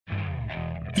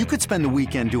You could spend the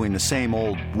weekend doing the same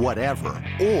old whatever,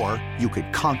 or you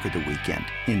could conquer the weekend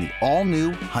in the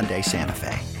all-new Hyundai Santa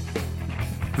Fe.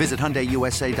 Visit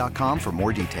HyundaiUSA.com for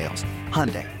more details.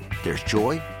 Hyundai, there's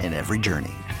joy in every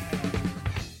journey.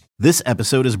 This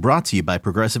episode is brought to you by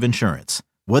Progressive Insurance.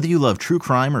 Whether you love true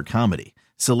crime or comedy,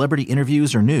 celebrity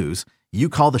interviews or news, you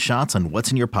call the shots on what's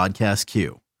in your podcast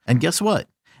queue. And guess what?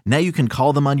 Now you can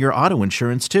call them on your auto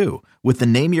insurance too with the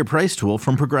Name Your Price tool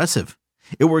from Progressive.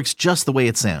 It works just the way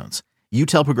it sounds. You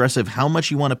tell Progressive how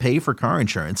much you want to pay for car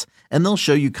insurance, and they'll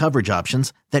show you coverage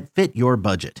options that fit your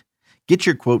budget. Get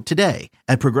your quote today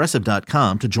at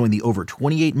Progressive.com to join the over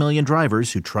 28 million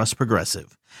drivers who trust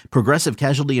Progressive. Progressive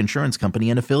Casualty Insurance Company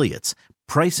and Affiliates.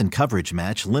 Price and coverage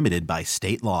match limited by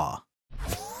state law.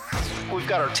 We've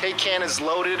got our take cannons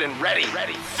loaded and ready.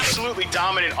 Absolutely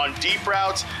dominant on deep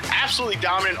routes. Absolutely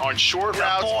dominant on short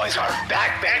routes. Boys are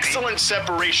back, baby. Excellent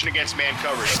separation against man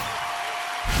coverage.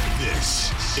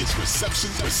 This is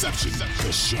Reception,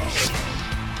 the show.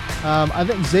 I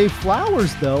think Zay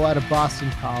Flowers, though, out of Boston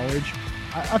College,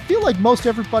 I feel like most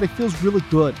everybody feels really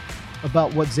good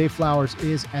about what Zay Flowers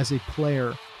is as a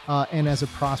player and as a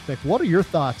prospect. What are your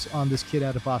thoughts on this kid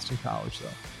out of Boston College, though?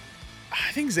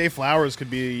 I think Zay Flowers could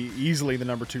be easily the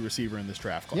number 2 receiver in this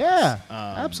draft class. Yeah,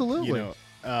 absolutely.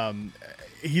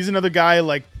 He's another guy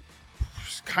like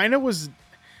kind of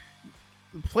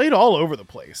played all over the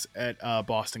place at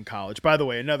Boston College. By the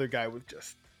way, another guy with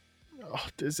just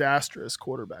disastrous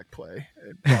quarterback play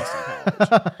at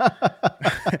Boston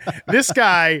College. This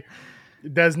guy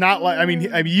does not like. I mean,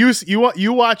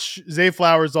 you watch Zay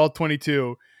Flowers all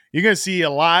 22. You're gonna see a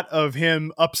lot of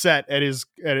him upset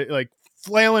at like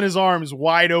flailing his arms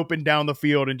wide open down the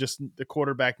field and just the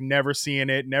quarterback never seeing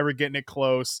it, never getting it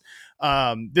close.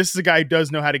 This is a guy who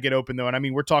does know how to get open, though. And I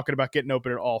mean, we're talking about getting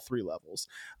open at all 3 levels.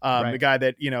 Right. The guy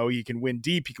that, he can win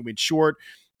deep, he can win short.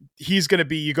 He's going to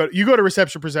be, you go to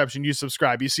Reception Perception, you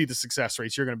subscribe, you see the success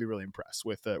rates. You're going to be really impressed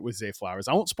with Zay Flowers.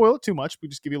 I won't spoil it too much. We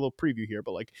just give you a little preview here,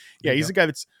 but he's a guy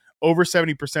that's over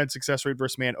 70% success rate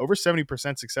versus man, over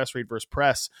 70% success rate versus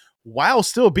press, while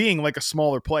still being like a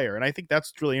smaller player. And I think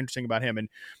that's really interesting about him. And,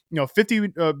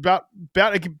 50, about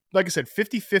like I said,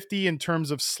 50-50 in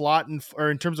terms of slot or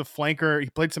in terms of flanker.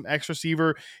 He played some X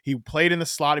receiver. He played in the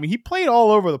slot. I mean, he played all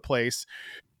over the place.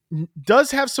 Does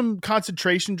have some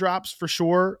concentration drops for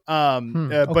sure.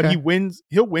 But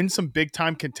he'll win some big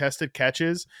time contested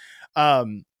catches.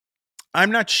 I'm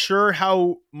not sure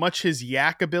how much his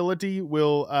yak ability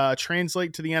will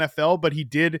translate to the NFL, but he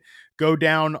did go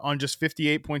down on just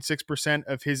 58.6%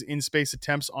 of his in-space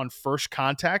attempts on first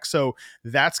contact. So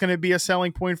that's going to be a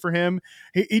selling point for him.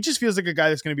 He just feels like a guy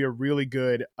that's going to be a really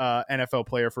good NFL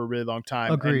player for a really long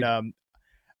time. Agreed. And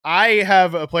I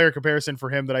have a player comparison for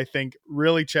him that I think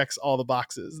really checks all the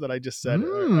boxes that I just said.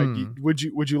 Would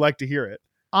you like to hear it?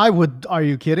 I would. Are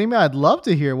you kidding me? I'd love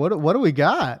to hear. What do we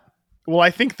got? Well,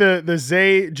 I think the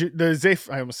Zay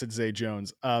I almost said Zay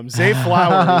Jones. Zay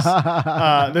Flowers.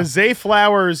 The Zay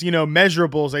Flowers,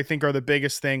 measurables I think are the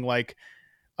biggest thing. Like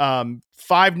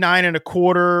 5'9" and a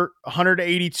quarter,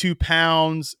 182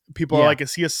 pounds. People are like,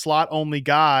 is he a slot only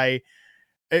guy?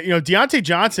 Deontay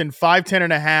Johnson, 5'10"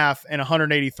 and a half and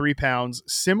 183 pounds,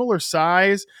 similar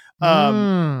size.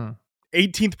 18th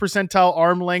percentile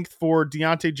arm length for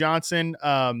Deontay Johnson.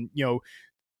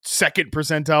 Second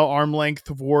percentile arm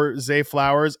length for Zay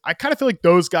Flowers. I kind of feel like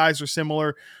those guys are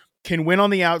similar. Can win on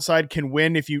the outside, can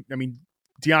win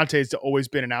Deontay's always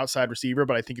been an outside receiver,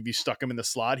 but I think if you stuck him in the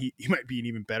slot, he might be an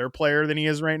even better player than he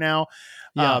is right now.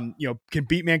 Yeah. Can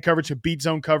beat man coverage, can beat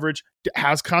zone coverage,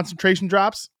 has concentration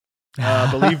drops.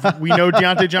 Believe we know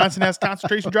Deontay Johnson has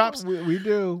concentration drops. We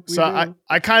do.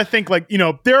 I kind of think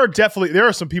there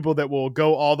are some people that will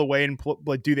go all the way and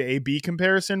do the AB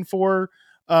comparison for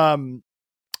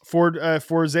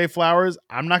Zay Flowers.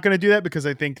 I'm not going to do that because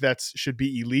I think that should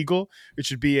be illegal. It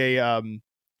should be a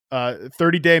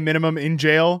 30-day minimum in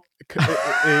jail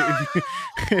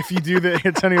if you do the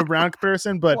Antonio Brown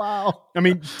comparison. But wow. I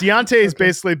mean, Deontay has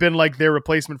basically been like their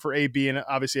replacement for AB and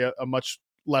obviously a much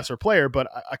lesser player, but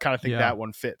I kind of think that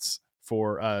one fits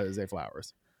for Zay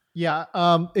Flowers. Yeah.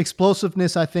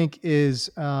 Explosiveness, I think, is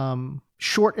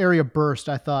short area burst,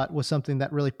 I thought, was something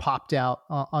that really popped out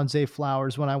on Zay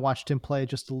Flowers when I watched him play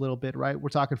just a little bit, right? We're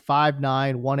talking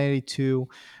 5'9", 182,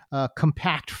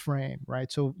 compact frame,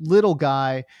 right? So little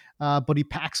guy, but he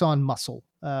packs on muscle.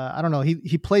 I don't know.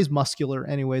 He plays muscular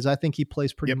anyways. I think he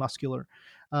plays pretty muscular.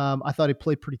 I thought he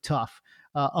played pretty tough.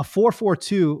 A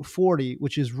 4.42 40,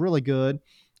 which is really good.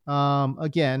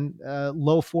 Again,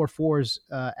 low 4.4s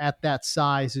at that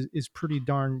size is pretty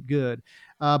darn good.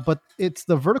 But it's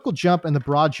the vertical jump and the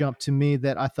broad jump to me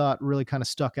that I thought really kind of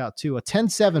stuck out too. A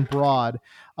 10.7 broad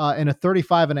and a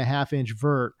 35.5-inch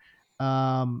vert.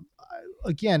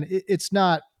 Again, it's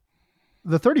not,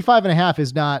 the 35.5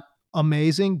 is not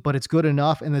amazing, but it's good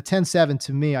enough. And the 10.7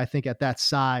 to me, I think at that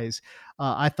size,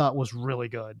 I thought was really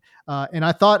good. And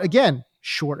I thought, again,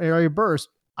 short area burst,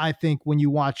 I think when you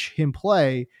watch him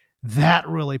play, that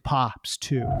really pops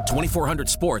too. 2400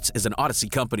 Sports is an Odyssey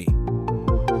company.